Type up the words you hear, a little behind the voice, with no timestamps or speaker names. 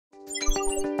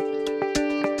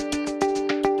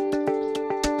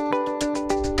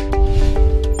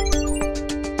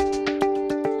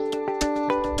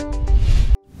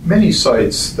Many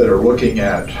sites that are looking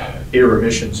at air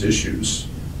emissions issues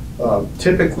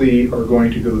typically are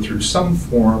going to go through some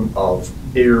form of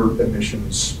air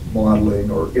emissions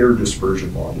modeling or air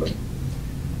dispersion modeling.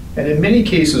 And in many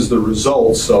cases, the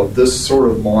results of this sort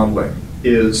of modeling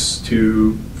is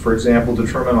to, for example,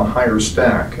 determine a higher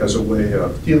stack as a way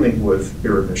of dealing with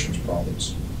air emissions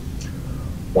problems.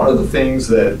 One of the things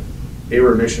that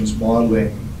air emissions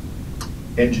modeling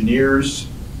engineers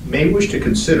may wish to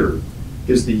consider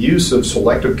is the use of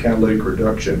selective catalytic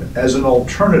reduction as an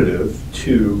alternative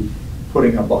to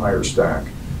putting up a higher stack.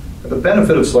 And the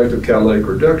benefit of selective catalytic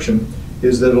reduction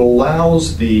is that it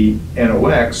allows the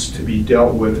NOx to be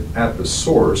dealt with at the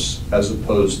source as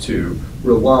opposed to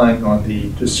relying on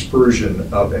the dispersion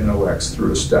of NOx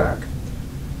through a stack.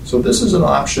 So this is an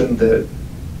option that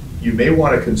you may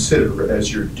want to consider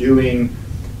as you're doing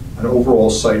an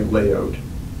overall site layout.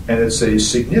 And it's a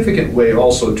significant way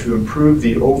also to improve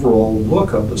the overall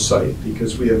look of the site,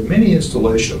 because we have many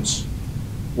installations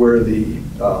where the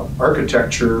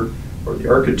architecture or the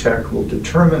architect will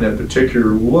determine a particular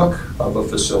look of a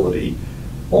facility,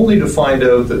 only to find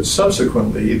out that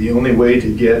subsequently the only way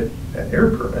to get an air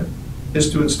permit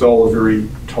is to install a very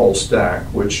tall stack,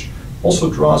 which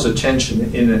also draws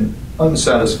attention in an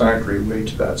unsatisfactory way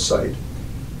to that site.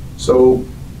 So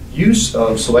use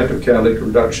of selective catalytic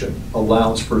reduction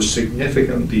allows for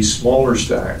significantly smaller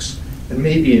stacks and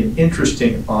may be an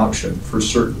interesting option for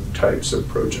certain types of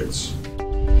projects.